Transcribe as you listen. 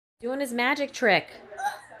Doing his magic trick.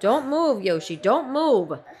 Don't move, Yoshi. Don't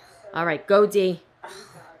move. All right, go, D.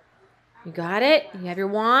 You got it? You have your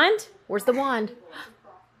wand? Where's the wand?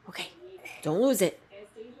 Okay, don't lose it.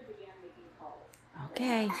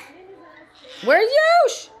 Okay. Where's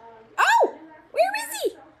Yosh? Oh, where is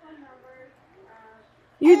he?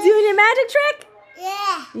 You doing your magic trick?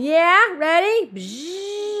 Yeah. Yeah, ready?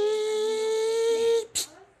 Bzz.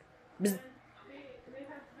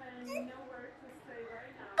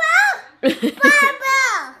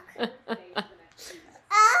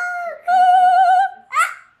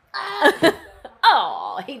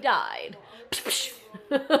 Oh, he died.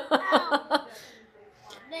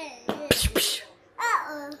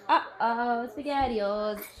 Uh-oh,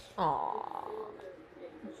 SpaghettiOs. Aw,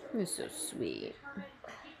 you're so sweet.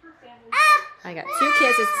 I got 2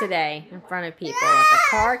 kisses today in front of people at the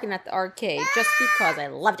park and at the arcade just because I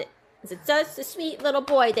loved it. I said, such a sweet little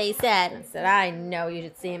boy, they said. I said, I know you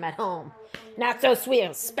should see him at home. Not so sweet.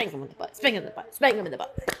 I'll spank him in the butt. Spank him in the butt. Spank him in the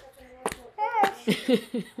butt.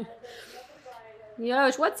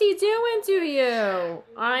 Yosh, what's he doing to you?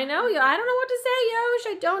 I know you. I don't know what to say, Yosh.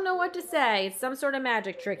 I don't know what to say. It's some sort of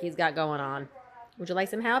magic trick he's got going on. Would you like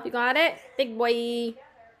some help? You got it? Big boy.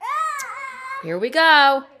 Here we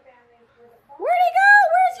go. Where'd he go?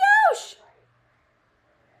 Where's Yosh?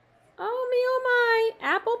 Oh, me, oh, my.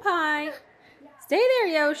 Apple pie. Stay there,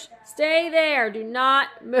 Yosh. Stay there. Do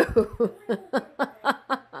not move.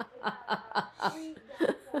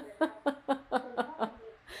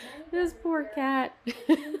 This poor cat.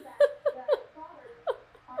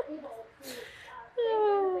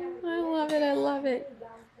 Oh, I love it. I love it.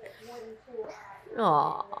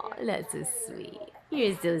 Aw, that's so sweet.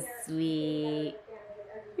 You're so sweet.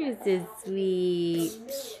 You're so sweet.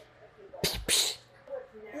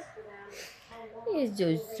 You're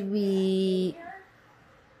so sweet.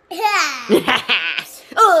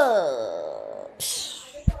 Oh.